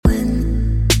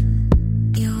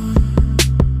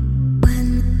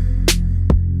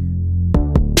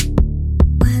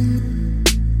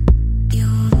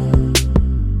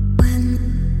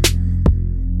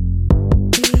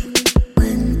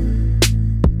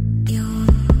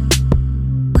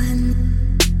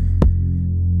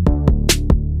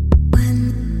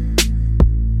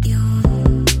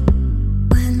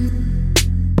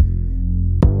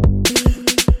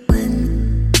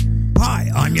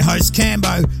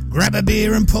grab a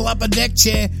beer and pull up a deck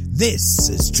chair. This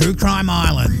is True Crime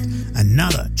Island,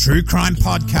 another true crime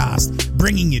podcast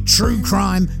bringing you true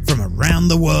crime from around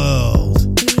the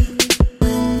world.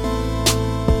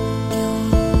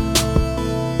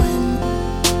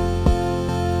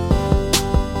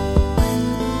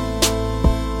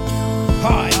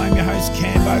 Hi, I'm your host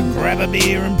Cambo. Grab a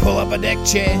beer and pull up a deck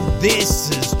chair. This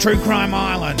is True Crime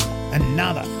Island,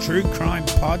 another true crime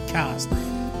podcast.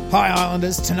 Hi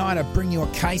Islanders, tonight I bring you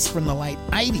a case from the late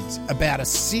 80s about a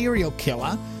serial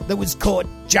killer that was caught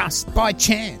just by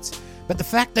chance. But the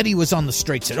fact that he was on the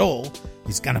streets at all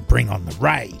is going to bring on the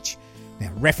rage.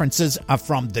 Now, references are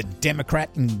from the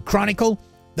Democrat and Chronicle,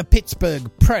 the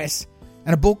Pittsburgh Press,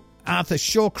 and a book, Arthur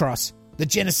Shawcross, The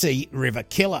Genesee River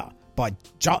Killer, by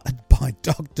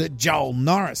Dr. Joel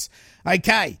Norris.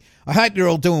 Okay, I hope you're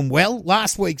all doing well.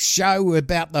 Last week's show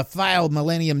about the failed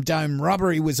Millennium Dome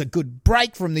robbery was a good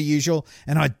break from the usual,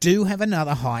 and I do have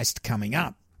another heist coming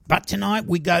up. But tonight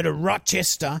we go to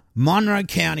Rochester, Monroe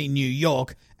County, New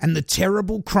York, and the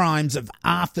terrible crimes of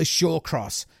Arthur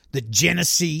Shawcross, the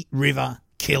Genesee River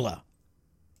Killer.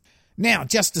 Now,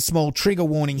 just a small trigger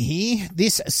warning here.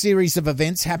 This series of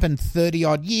events happened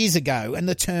 30-odd years ago, and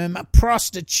the term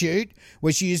prostitute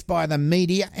was used by the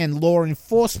media and law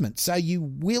enforcement. So you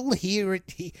will hear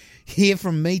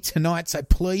from me tonight, so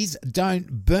please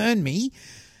don't burn me,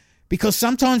 because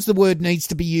sometimes the word needs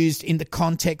to be used in the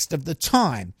context of the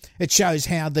time. It shows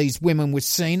how these women were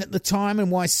seen at the time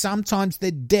and why sometimes their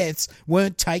deaths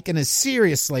weren't taken as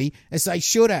seriously as they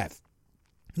should have.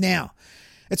 Now,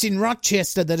 it's in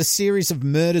Rochester that a series of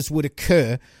murders would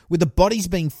occur, with the bodies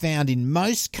being found in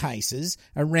most cases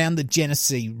around the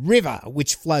Genesee River,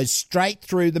 which flows straight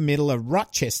through the middle of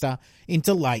Rochester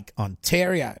into Lake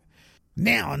Ontario.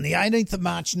 Now, on the 18th of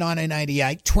March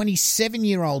 1988,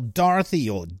 27-year-old Dorothy,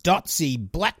 or Dotsy,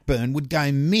 Blackburn would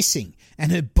go missing,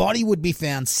 and her body would be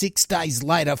found 6 days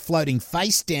later floating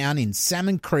face down in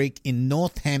Salmon Creek in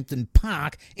Northampton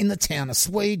Park in the town of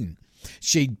Sweden.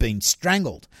 She'd been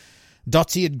strangled.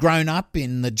 Dotsy had grown up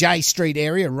in the J Street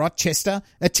area, Rochester,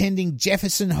 attending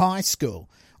Jefferson High School.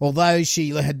 Although she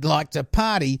had liked to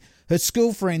party, her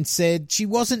school friends said she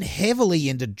wasn't heavily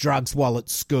into drugs while at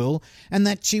school and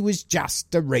that she was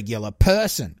just a regular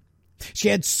person. She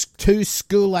had 2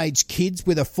 school-age kids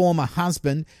with a former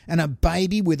husband and a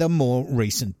baby with a more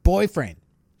recent boyfriend.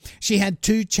 She had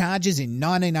 2 charges in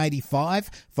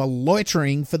 1985 for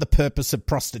loitering for the purpose of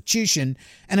prostitution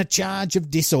and a charge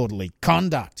of disorderly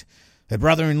conduct. Her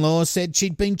brother-in-law said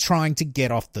she'd been trying to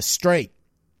get off the street.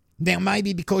 Now,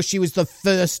 maybe because she was the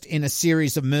first in a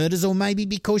series of murders, or maybe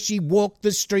because she walked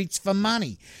the streets for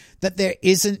money, that there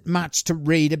isn't much to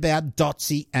read about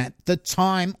Dotsy at the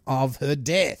time of her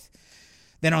death.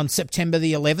 Then on September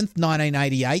the 11th,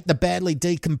 1988, the badly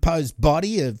decomposed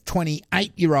body of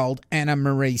 28-year-old Anna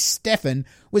Marie Steffen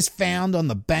was found on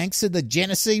the banks of the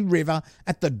Genesee River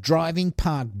at the Driving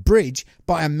Park Bridge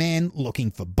by a man looking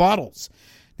for bottles.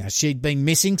 Now, she'd been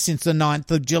missing since the 9th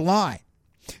of July.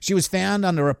 She was found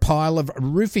under a pile of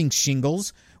roofing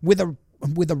shingles with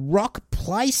a rock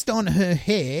placed on her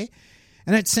hair,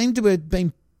 and it seemed to have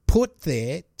been put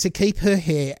there to keep her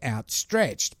hair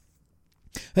outstretched.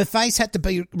 Her face had to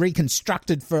be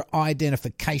reconstructed for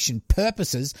identification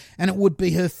purposes, and it would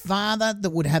be her father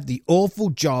that would have the awful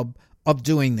job of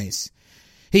doing this.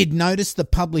 He'd noticed the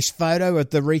published photo of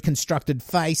the reconstructed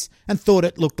face and thought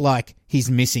it looked like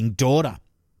his missing daughter.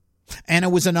 Anna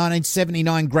was a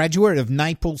 1979 graduate of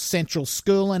Naples Central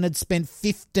School and had spent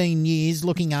 15 years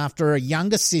looking after a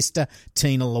younger sister,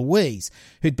 Tina Louise,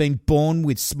 who'd been born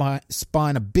with spina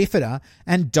bifida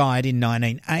and died in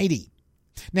 1980.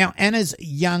 Now, Anna's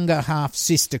younger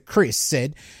half-sister, Chris,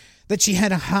 said that she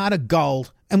had a heart of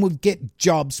gold and would get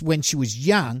jobs when she was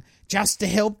young just to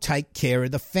help take care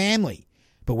of the family.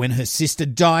 But when her sister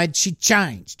died, she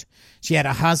changed. She had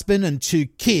a husband and 2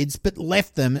 kids, but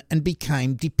left them and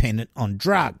became dependent on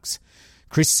drugs.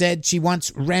 Chris said she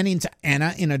once ran into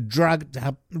Anna in a drugged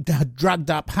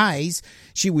up haze.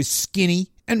 She was skinny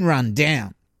and run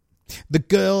down. The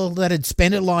girl that had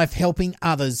spent her life helping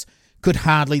others could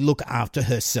hardly look after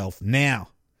herself now.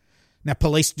 Now,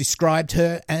 police described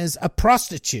her as a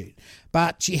prostitute,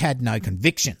 but she had no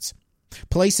convictions.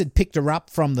 Police had picked her up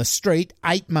from the street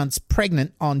 8 months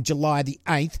pregnant on July the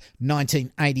 8th,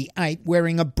 1988,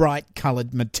 wearing a bright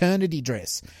coloured maternity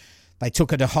dress. They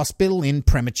took her to hospital in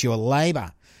premature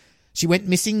labour. She went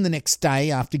missing the next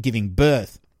day after giving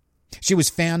birth. She was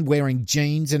found wearing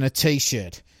jeans and a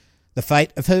T-shirt. The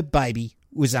fate of her baby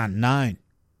was unknown.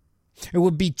 It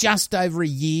would be just over a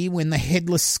year when the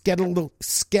headless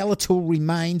skeletal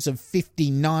remains of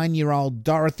 59-year-old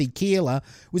Dorothy Keeler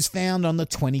was found on the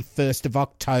 21st of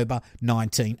October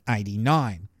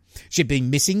 1989. She'd been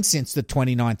missing since the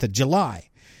 29th of July.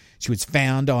 She was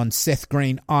found on Seth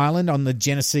Green Island on the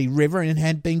Genesee River and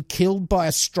had been killed by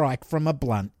a strike from a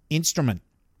blunt instrument.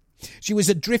 She was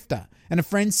a drifter, and a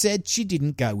friend said she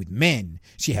didn't go with men.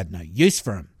 She had no use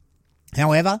for them.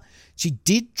 However, she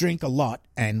did drink a lot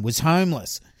and was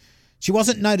homeless. She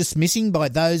wasn't noticed missing by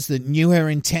those that knew her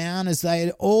in town, as they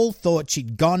had all thought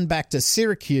she'd gone back to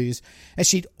Syracuse, as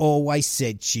she'd always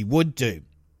said she would do.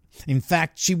 In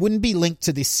fact, she wouldn't be linked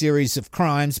to this series of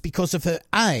crimes because of her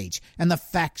age and the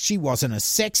fact she wasn't a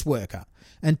sex worker,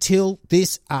 until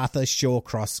this Arthur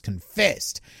Shawcross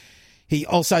confessed. He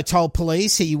also told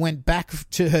police he went back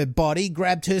to her body,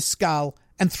 grabbed her skull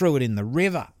and threw it in the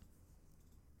river.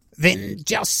 Then,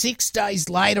 just 6 days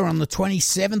later, on the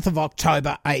 27th of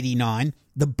October 89,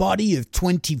 the body of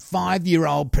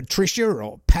 25-year-old Patricia,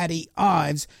 or Patty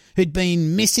Ives, who'd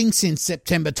been missing since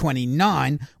September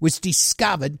 29, was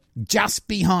discovered just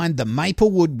behind the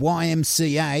Maplewood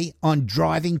YMCA on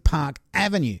Driving Park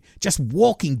Avenue, just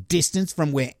walking distance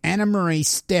from where Anna Marie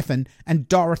Steffen and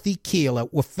Dorothy Keeler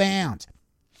were found.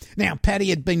 Now,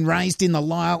 Patty had been raised in the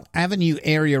Lyle Avenue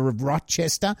area of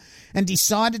Rochester and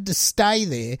decided to stay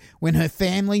there when her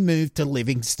family moved to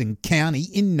Livingston County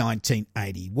in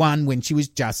 1981 when she was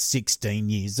just 16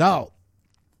 years old.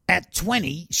 At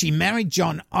 20, she married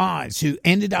John Ives, who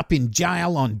ended up in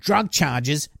jail on drug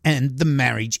charges, and the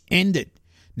marriage ended.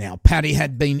 Now, Patty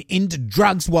had been into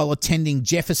drugs while attending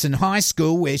Jefferson High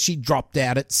School, where she dropped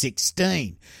out at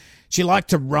 16. She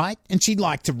liked to write and she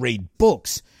liked to read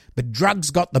books. But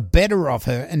drugs got the better of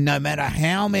her, and no matter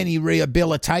how many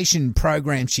rehabilitation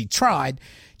programs she tried,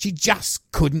 she just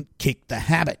couldn't kick the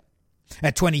habit.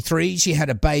 At 23, she had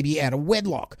a baby out of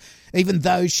wedlock. Even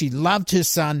though she loved her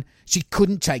son, she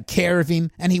couldn't take care of him,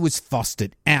 and he was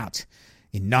fostered out.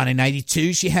 In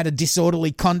 1982, she had a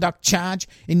disorderly conduct charge.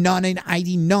 In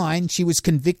 1989, she was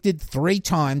convicted 3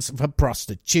 times for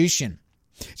prostitution.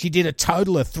 She did a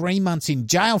total of 3 months in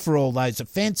jail for all those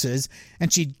offences,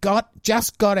 and she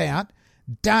just got out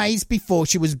days before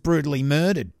she was brutally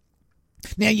murdered.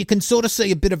 Now, you can sort of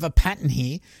see a bit of a pattern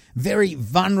here. Very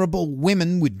vulnerable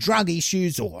women with drug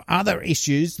issues or other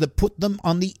issues that put them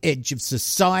on the edge of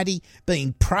society,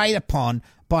 being preyed upon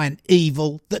by an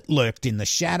evil that lurked in the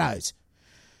shadows.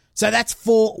 So that's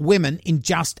 4 women in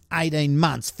just 18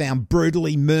 months found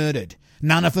brutally murdered.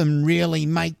 None of them really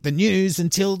make the news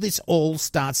until this all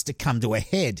starts to come to a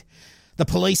head. The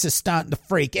police are starting to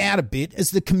freak out a bit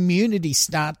as the community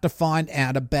start to find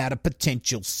out about a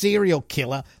potential serial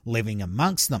killer living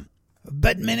amongst them.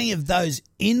 But many of those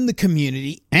in the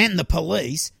community and the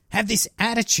police have this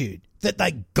attitude that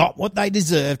they got what they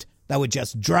deserved. They were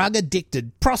just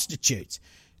drug-addicted prostitutes.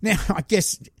 Now, I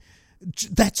guess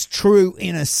that's true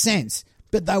in a sense,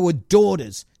 but they were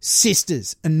daughters,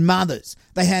 sisters and mothers.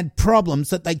 They had problems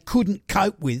that they couldn't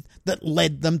cope with that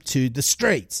led them to the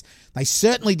streets. They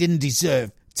certainly didn't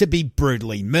deserve to be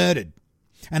brutally murdered.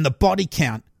 And the body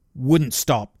count wouldn't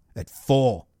stop at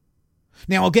 4.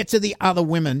 Now, I'll get to the other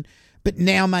women, but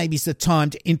now maybe's the time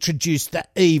to introduce the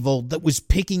evil that was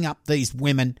picking up these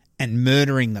women and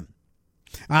murdering them.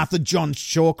 Arthur John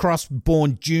Shawcross,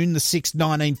 born June the 6th,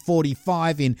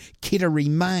 1945 in Kittery,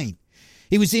 Maine.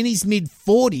 He was in his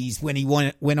mid-40s when he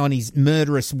went on his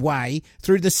murderous way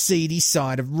through the seedy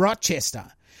side of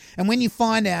Rochester. And when you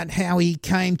find out how he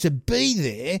came to be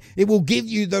there, it will give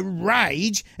you the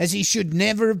rage, as he should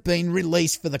never have been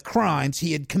released for the crimes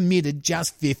he had committed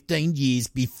just 15 years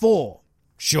before.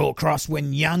 Shawcross,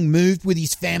 when young, moved with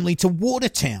his family to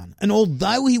Watertown, and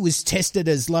although he was tested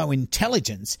as low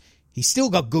intelligence, he still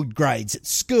got good grades at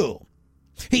school.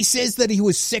 He says that he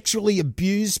was sexually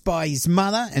abused by his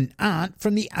mother and aunt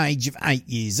from the age of 8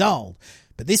 years old,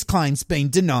 but this claim's been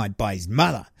denied by his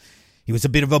mother. He was a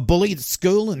bit of a bully at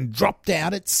school and dropped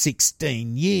out at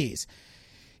 16 years.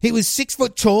 He was 6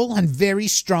 foot tall and very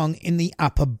strong in the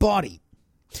upper body.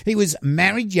 He was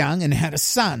married young and had a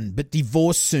son, but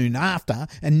divorced soon after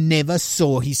and never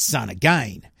saw his son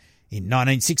again. In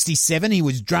 1967, he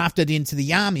was drafted into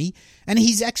the army, and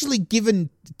he's actually given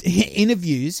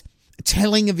interviews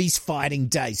telling of his fighting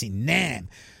days in Nam,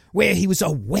 where he was a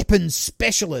weapons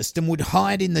specialist and would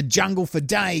hide in the jungle for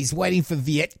days waiting for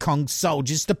Viet Cong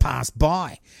soldiers to pass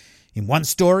by. In one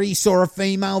story, he saw a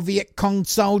female Viet Cong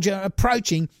soldier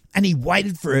approaching and he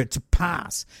waited for her to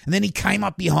pass, and then he came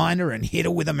up behind her and hit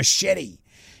her with a machete.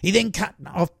 He then cut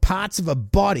off parts of her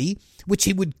body, which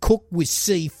he would cook with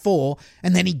C4,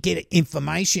 and then he'd get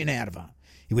information out of her.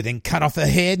 He would then cut off her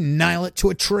head and nail it to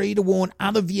a tree to warn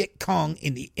other Viet Cong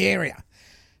in the area.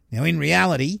 Now, in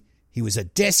reality, he was a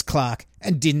desk clerk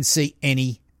and didn't see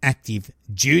any active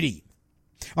duty.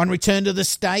 On return to the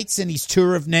States and his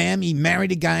tour of Nam, he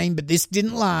married again, but this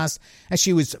didn't last as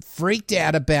she was freaked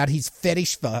out about his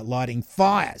fetish for lighting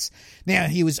fires. Now,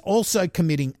 he was also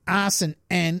committing arson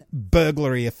and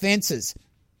burglary offences.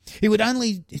 He would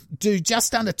only do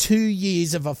just under 2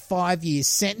 years of a 5-year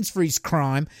sentence for his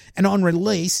crime, and on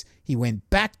release, he went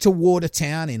back to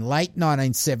Watertown in late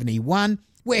 1971,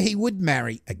 where he would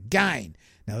marry again.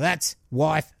 Now, that's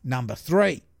wife number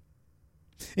 3.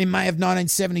 In May of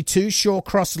 1972,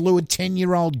 Shawcross lured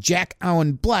 10-year-old Jack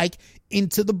Owen Blake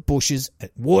into the bushes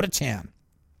at Watertown.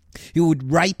 He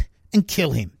would rape and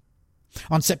kill him.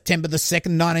 On September the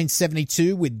 2nd,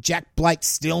 1972, with Jack Blake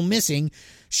still missing,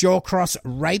 Shawcross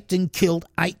raped and killed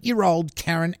 8-year-old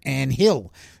Karen Ann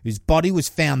Hill, whose body was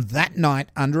found that night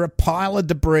under a pile of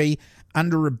debris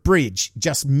under a bridge,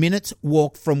 just minutes'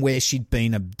 walk from where she'd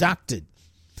been abducted.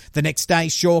 The next day,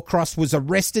 Shawcross was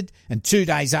arrested, and 2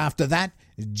 days after that,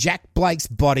 Jack Blake's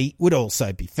body would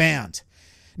also be found.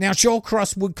 Now,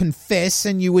 Shawcross would confess,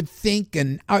 and you would think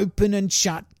an open and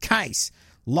shut case,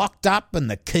 locked up and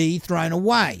the key thrown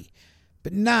away.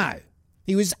 But no,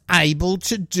 he was able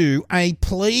to do a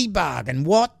plea bargain.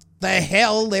 What the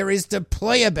hell there is to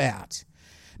plea about?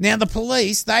 Now, the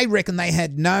police, they reckon they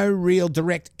had no real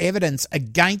direct evidence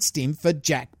against him for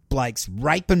Jack Blake's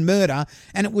rape and murder,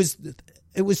 and it was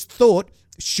thought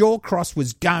Shawcross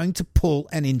was going to pull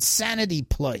an insanity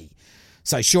plea.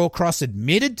 So Shawcross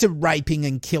admitted to raping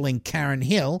and killing Karen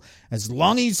Hill as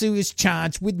long as he was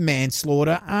charged with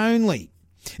manslaughter only.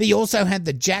 He also had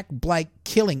the Jack Blake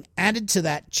killing added to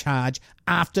that charge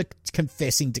after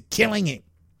confessing to killing him.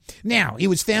 Now, he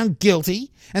was found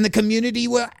guilty, and the community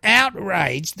were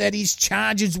outraged that his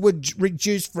charges were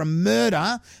reduced from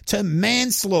murder to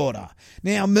manslaughter.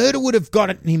 Now, murder would have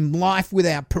gotten him life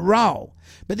without parole,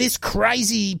 but this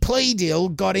crazy plea deal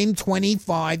got him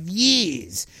 25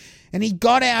 years. And he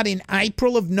got out in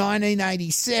April of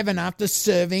 1987 after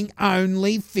serving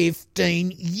only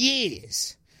 15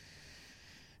 years.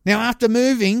 Now, after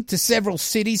moving to several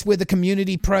cities where the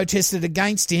community protested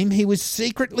against him, he was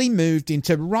secretly moved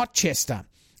into Rochester,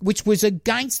 which was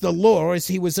against the law as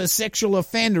he was a sexual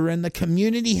offender and the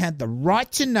community had the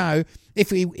right to know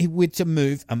if he were to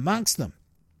move amongst them.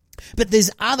 But there's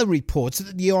other reports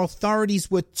that the authorities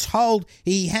were told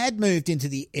he had moved into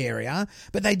the area,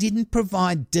 but they didn't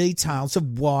provide details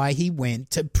of why he went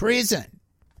to prison.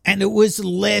 And it was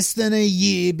less than a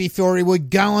year before he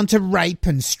would go on to rape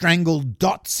and strangle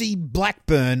Dotsie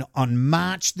Blackburn on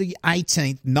March the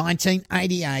 18th,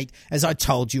 1988, as I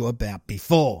told you about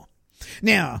before.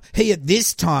 Now, he at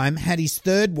this time had his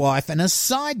third wife and a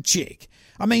side chick.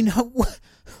 I mean,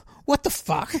 what the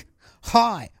fuck?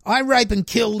 Hi, I rape and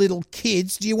kill little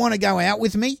kids. Do you want to go out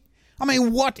with me? I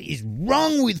mean, what is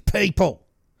wrong with people?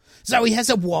 So he has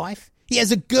a wife. He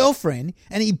has a girlfriend,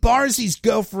 and he borrows his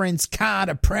girlfriend's car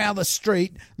to prowl the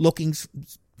streets looking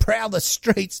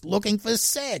for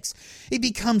sex. He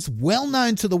becomes well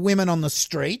known to the women on the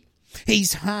street.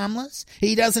 He's harmless.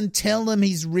 He doesn't tell them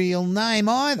his real name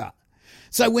either.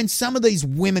 So when some of these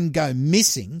women go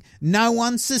missing, no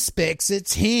one suspects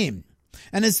it's him.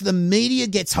 And as the media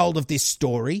gets hold of this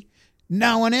story,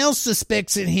 no one else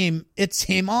suspects it's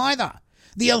him either.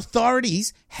 The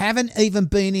authorities haven't even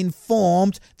been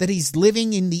informed that he's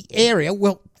living in the area.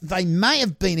 Well, they may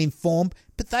have been informed,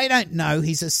 but they don't know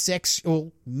he's a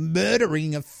sexual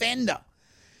murdering offender.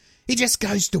 He just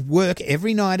goes to work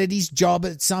every night at his job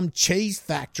at some cheese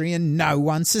factory and no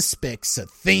one suspects a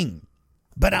thing.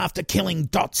 But after killing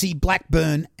Dotsie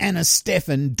Blackburn, Anna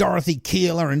Steffen, Dorothy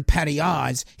Keeler and Patty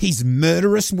Eyes, his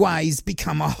murderous ways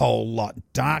become a whole lot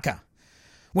darker.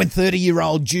 When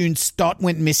 30-year-old June Stott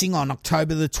went missing on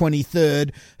October the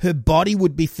 23rd, her body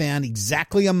would be found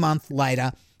exactly a month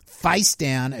later, face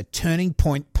down at Turning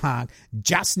Point Park,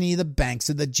 just near the banks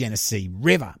of the Genesee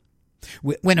River.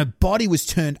 When her body was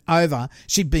turned over,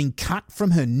 she'd been cut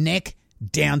from her neck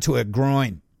down to her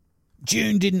groin.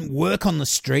 June didn't work on the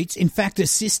streets. In fact, her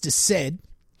sister said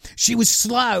she was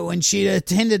slow and she'd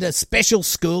attended a special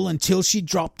school until she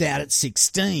dropped out at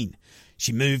 16.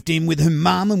 She moved in with her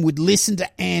mum and would listen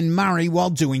to Anne Murray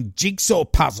while doing jigsaw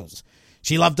puzzles.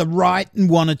 She loved to write and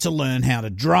wanted to learn how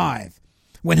to drive.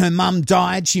 When her mum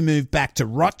died, she moved back to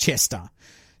Rochester.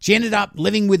 She ended up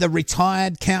living with a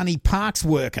retired county parks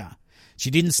worker.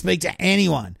 She didn't speak to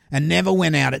anyone and never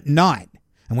went out at night.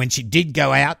 And when she did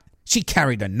go out, she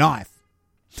carried a knife.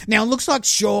 Now, it looks like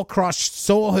Shawcross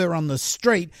saw her on the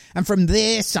street, and from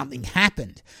there something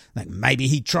happened. Like maybe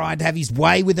he tried to have his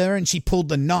way with her and she pulled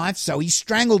the knife, so he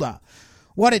strangled her.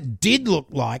 What it did look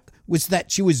like was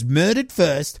that she was murdered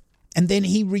first, and then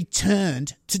he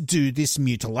returned to do this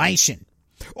mutilation.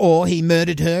 Or he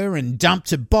murdered her and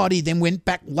dumped her body, then went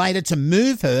back later to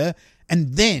move her,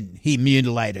 and then he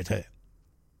mutilated her.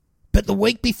 But the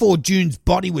week before June's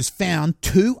body was found,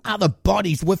 2 other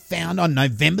bodies were found on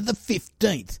November the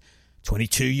 15th.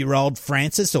 22-year-old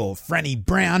Frances, or Franny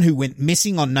Brown, who went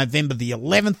missing on November the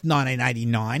 11th,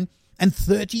 1989, and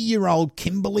 30-year-old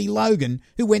Kimberly Logan,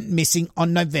 who went missing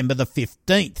on November the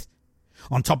 15th.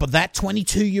 On top of that,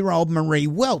 22-year-old Marie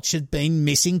Welch had been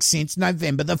missing since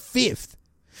November the 5th.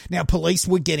 Now, police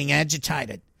were getting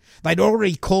agitated. They'd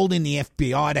already called in the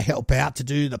FBI to help out to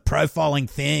do the profiling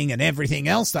thing and everything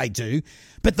else they do,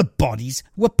 but the bodies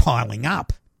were piling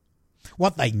up.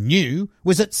 What they knew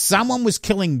was that someone was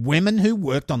killing women who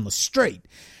worked on the street.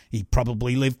 He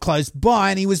probably lived close by,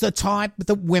 and he was the type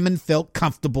that women felt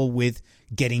comfortable with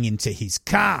getting into his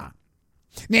car.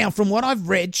 Now, from what I've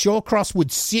read, Shawcross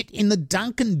would sit in the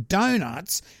Dunkin'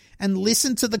 Donuts and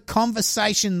listen to the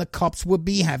conversation the cops would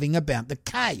be having about the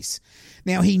case.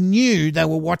 Now, he knew they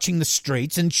were watching the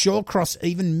streets, and Shawcross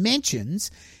even mentions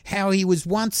how he was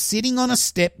once sitting on a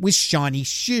step with shiny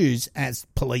shoes, as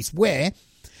police wear,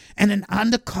 and an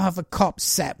undercover cop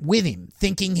sat with him,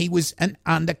 thinking he was an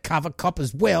undercover cop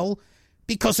as well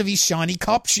because of his shiny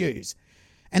cop shoes.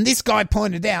 And this guy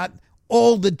pointed out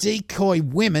all the decoy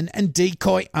women and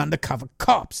decoy undercover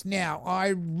cops. Now, I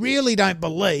really don't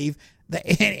believe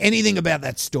anything about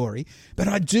that story, but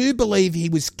I do believe he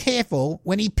was careful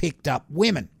when he picked up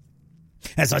women.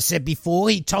 As I said before,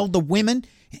 he told the women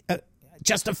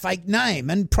just a fake name,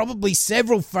 and probably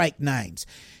several fake names.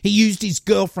 He used his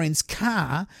girlfriend's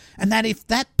car, and that if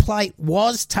that plate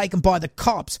was taken by the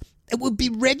cops, it would be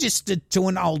registered to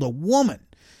an older woman.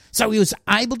 So he was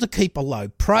able to keep a low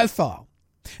profile.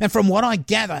 And from what I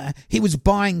gather, he was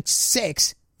buying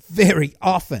sex very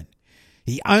often.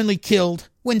 He only killed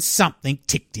when something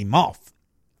ticked him off.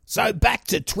 So back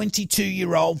to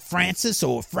 22-year-old Frances,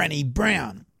 or Franny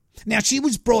Brown. Now, she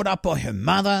was brought up by her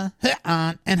mother, her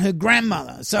aunt, and her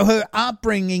grandmother, so her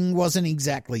upbringing wasn't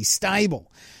exactly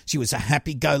stable. She was a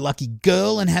happy-go-lucky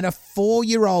girl and had a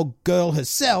 4-year-old girl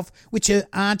herself, which her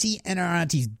auntie and her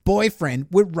auntie's boyfriend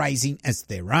were raising as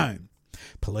their own.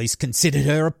 Police considered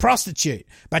her a prostitute,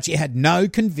 but she had no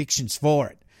convictions for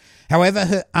it. However,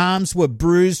 her arms were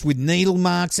bruised with needle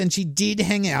marks, and she did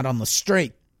hang out on the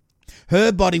street.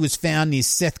 Her body was found near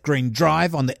Seth Green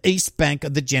Drive on the east bank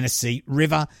of the Genesee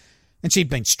River, and she'd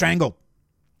been strangled.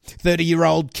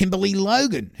 30-year-old Kimberly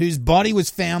Logan, whose body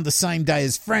was found the same day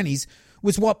as Franny's,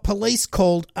 was what police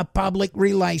called a public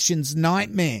relations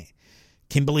nightmare.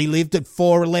 Kimberly lived at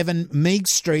 411 Meague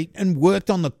Street and worked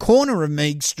on the corner of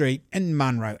Meague Street and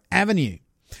Munro Avenue.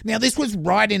 Now, this was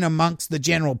right in amongst the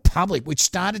general public, which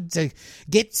started to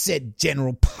get said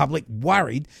general public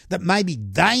worried that maybe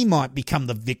they might become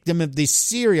the victim of this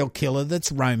serial killer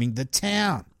that's roaming the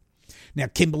town. Now,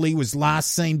 Kimberly was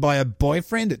last seen by her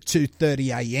boyfriend at 2:30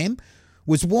 a.m,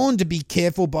 was warned to be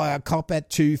careful by a cop at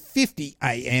 2:50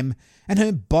 a.m, and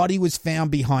her body was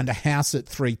found behind a house at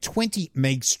 320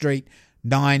 Meague Street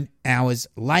 9 hours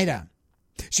later.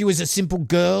 She was a simple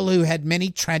girl who had many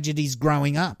tragedies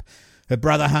growing up. Her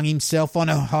brother hung himself on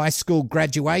her high school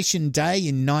graduation day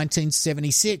in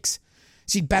 1976.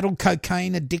 She battled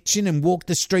cocaine addiction and walked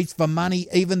the streets for money,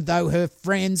 even though her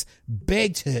friends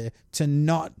begged her to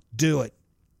not do it.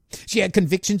 She had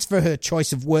convictions for her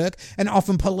choice of work, and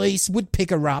often police would pick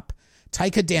her up,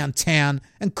 take her downtown,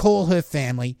 and call her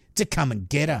family to come and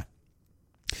get her.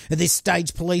 At this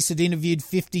stage, police had interviewed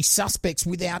 50 suspects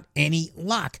without any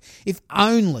luck, if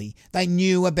only they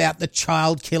knew about the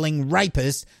child-killing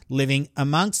rapist living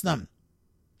amongst them.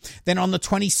 Then on the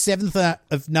 27th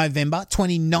of November,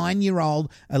 29-year-old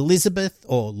Elizabeth,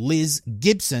 or Liz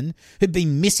Gibson, who'd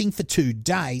been missing for 2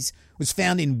 days, was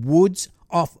found in woods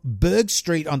off Berg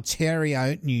Street,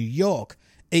 Ontario, New York,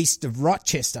 east of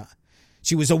Rochester.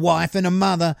 She was a wife and a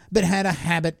mother, but had a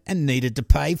habit and needed to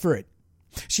pay for it.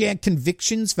 She had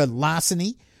convictions for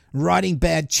larceny, writing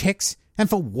bad checks, and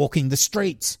for walking the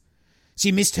streets.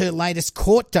 She missed her latest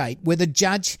court date, where the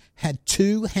judge had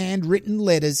 2 handwritten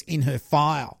letters in her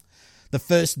file. The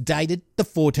first dated the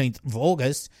 14th of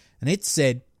August, and it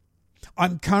said,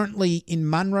 "I'm currently in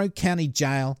Munro County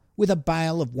Jail with a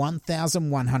bail of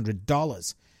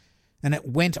 $1,100. And it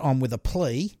went on with a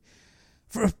plea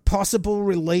for a possible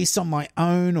release on my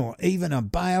own, or even a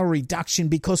bail reduction,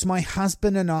 because my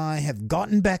husband and I have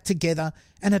gotten back together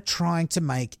and are trying to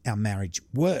make our marriage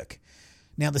work.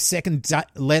 Now, the second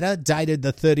letter, dated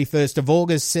the 31st of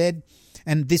August, said,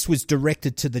 and this was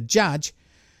directed to the judge,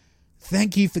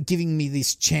 "Thank you for giving me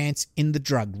this chance in the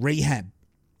drug rehab.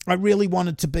 I really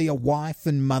wanted to be a wife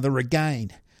and mother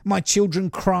again. My children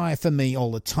cry for me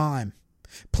all the time.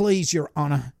 Please, Your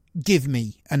Honour, give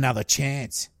me another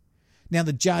chance." Now,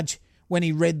 the judge, when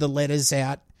he read the letters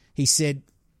out, he said,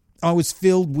 "I was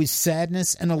filled with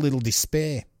sadness and a little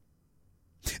despair."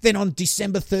 Then on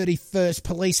December 31st,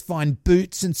 police find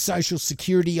boots and social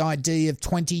security ID of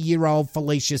 20-year-old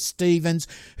Felicia Stevens,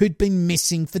 who'd been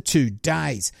missing for 2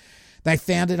 days. They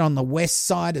found it on the west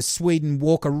side of Sweden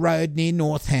Walker Road near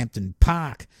Northampton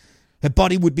Park. Her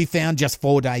body would be found just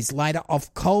 4 days later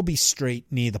off Colby Street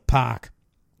near the park.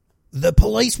 The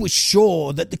police were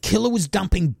sure that the killer was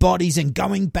dumping bodies and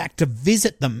going back to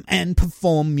visit them and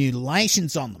perform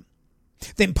mutilations on them.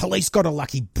 Then police got a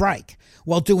lucky break.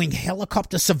 While doing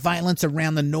helicopter surveillance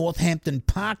around the Northampton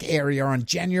Park area on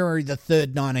January the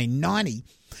 3rd, 1990,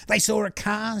 they saw a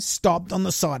car stopped on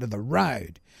the side of the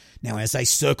road. Now, as they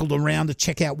circled around to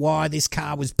check out why this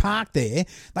car was parked there,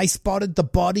 they spotted the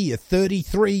body of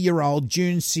 33-year-old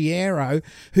June Sierro,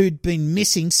 who'd been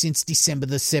missing since December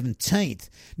the 17th.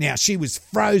 Now, she was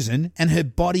frozen and her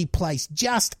body placed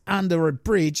just under a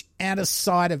bridge out of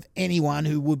sight of anyone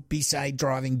who would be, say,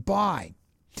 driving by.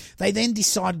 They then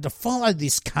decided to follow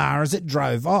this car as it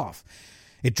drove off.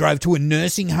 It drove to a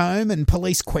nursing home and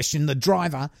police questioned the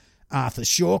driver, Arthur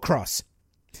Shawcross.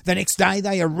 The next day,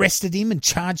 they arrested him and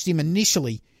charged him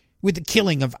initially with the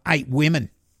killing of 8 women.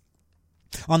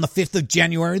 On the 5th of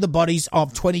January, the bodies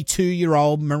of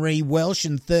 22-year-old Marie Welsh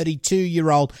and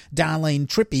 32-year-old Darlene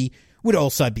Trippi would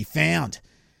also be found.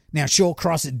 Now,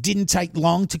 Shawcross, it didn't take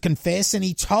long to confess, and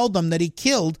he told them that he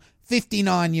killed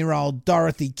 59-year-old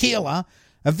Dorothy Keeler,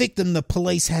 a victim the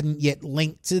police hadn't yet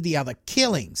linked to the other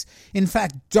killings. In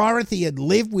fact, Dorothy had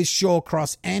lived with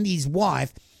Shawcross and his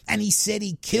wife, and he said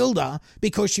he killed her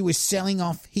because she was selling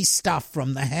off his stuff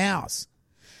from the house.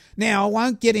 Now, I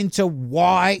won't get into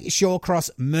why Shawcross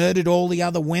murdered all the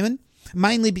other women,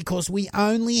 mainly because we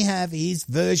only have his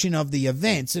version of the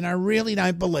events, and I really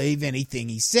don't believe anything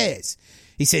he says.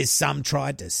 He says some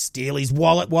tried to steal his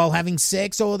wallet while having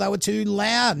sex, or they were too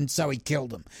loud and so he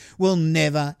killed them. We'll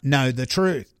never know the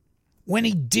truth. When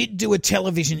he did do a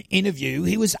television interview,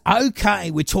 he was okay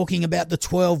with talking about the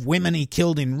 12 women he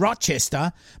killed in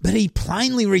Rochester, but he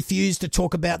plainly refused to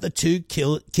talk about the 2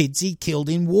 kids he killed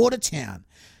in Watertown.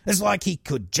 It's like he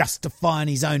could justify in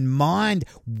his own mind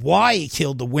why he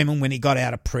killed the women when he got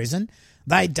out of prison.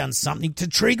 They'd done something to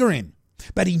trigger him.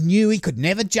 But he knew he could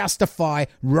never justify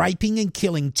raping and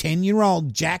killing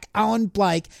 10-year-old Jack Owen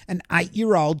Blake and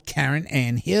 8-year-old Karen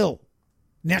Ann Hill.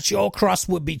 Now, Shawcross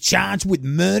would be charged with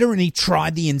murder and he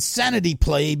tried the insanity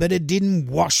plea, but it didn't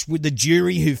wash with the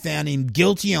jury who found him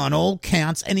guilty on all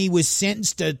counts, and he was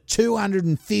sentenced to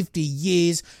 250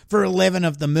 years for 11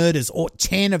 of the murders, or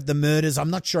 10 of the murders.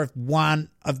 I'm not sure if one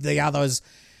of the others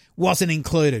wasn't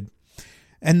included.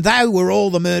 And they were all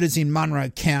the murders in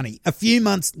Monroe County. A few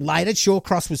months later,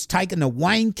 Shawcross was taken to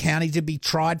Wayne County to be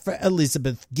tried for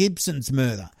Elizabeth Gibson's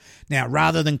murder. Now,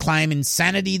 rather than claim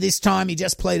insanity this time, he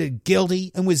just pleaded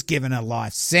guilty and was given a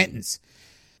life sentence.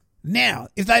 Now,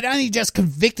 if they'd only just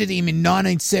convicted him in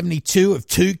 1972 of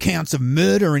 2 counts of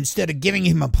murder instead of giving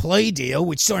him a plea deal,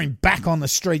 which saw him back on the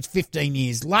streets 15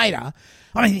 years later,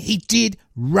 I mean, he did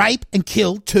rape and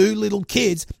kill 2 little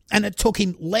kids, and it took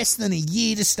him less than a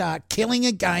year to start killing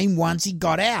again once he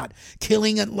got out,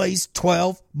 killing at least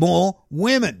 12 more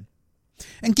women.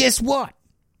 And guess what?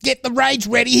 Get the rage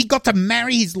ready. He got to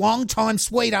marry his longtime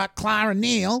sweetheart, Clara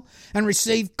Neal, and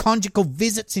receive conjugal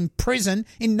visits in prison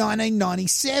in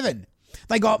 1997.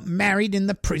 They got married in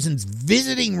the prison's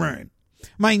visiting room.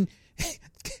 I mean,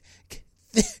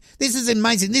 this is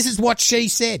amazing. This is what she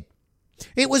said.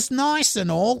 "It was nice and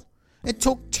all. It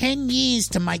took 10 years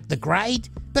to make the grade,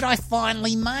 but I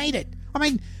finally made it." I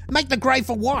mean, make the grade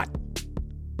for what?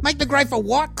 Make the grade for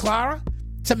what, Clara?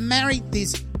 To marry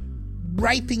this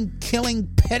raping, killing,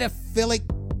 pedophilic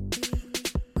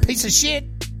piece of shit?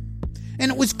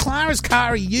 And it was Clara's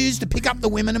car he used to pick up the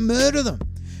women and murder them.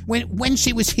 When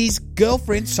she was his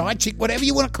girlfriend, side chick, whatever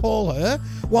you want to call her,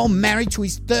 while married to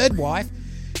his 3rd wife.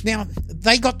 Now,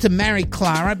 they got to marry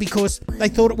Clara because they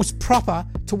thought it was proper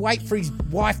to wait for his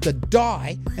wife to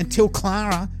die until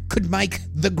Clara could make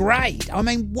the grade. I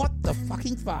mean, what the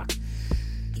fucking fuck?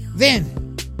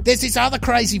 Then, there's this other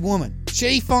crazy woman.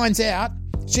 She finds out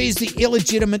she's the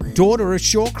illegitimate daughter of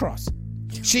Shawcross.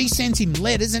 She sends him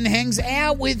letters and hangs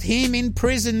out with him in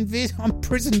prison on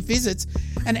prison visits,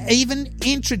 and even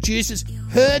introduces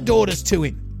her daughters to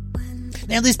him.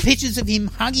 Now, there's pictures of him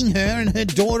hugging her and her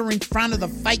daughter in front of the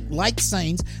fake lake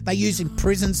scenes they use in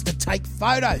prisons to take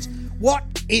photos. What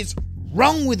is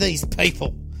wrong with these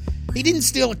people? He didn't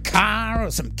steal a car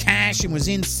or some cash and was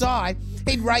inside.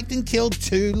 He'd raped and killed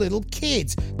 2 little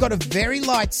kids, got a very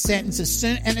light sentence as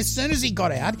soon as he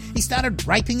got out, he started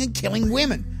raping and killing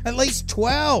women, at least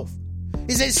 12.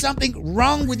 Is there something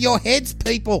wrong with your heads,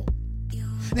 people?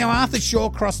 Now, Arthur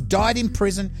Shawcross died in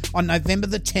prison on November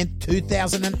the 10th,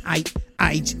 2008,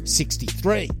 aged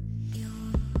 63.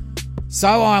 So,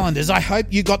 Islanders, I hope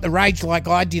you got the rage like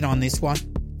I did on this one.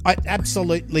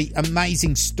 Absolutely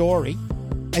amazing story.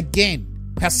 Again,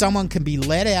 how someone can be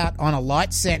let out on a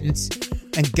light sentence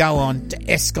and go on to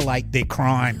escalate their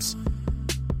crimes.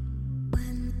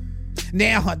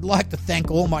 Now, I'd like to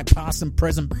thank all my past and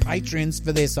present Patreons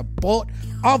for their support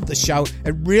of the show.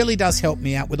 It really does help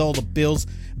me out with all the bills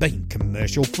being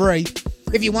commercial free.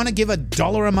 If you want to give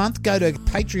 $1 a month, go to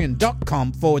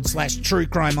patreon.com/True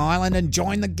Crime Island and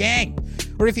join the gang.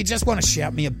 Or if you just want to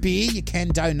shout me a beer, you can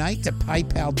donate to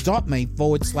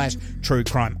paypal.me/True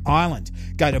Crime Island.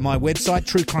 Go to my website,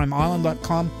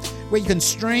 truecrimeisland.com, where you can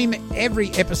stream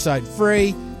every episode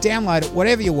free, download it,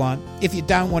 whatever you want, if you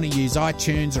don't want to use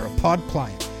iTunes or a pod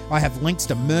player. I have links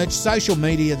to merch, social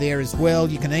media there as well.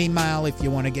 You can email if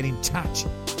you want to get in touch.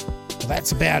 Well,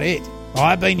 that's about it.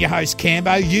 I've been your host,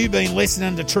 Cambo. You've been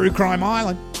listening to True Crime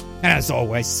Island. And as I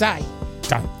always say,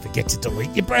 don't forget to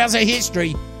delete your browser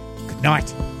history. Good night.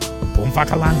 Boom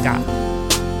whakalanga.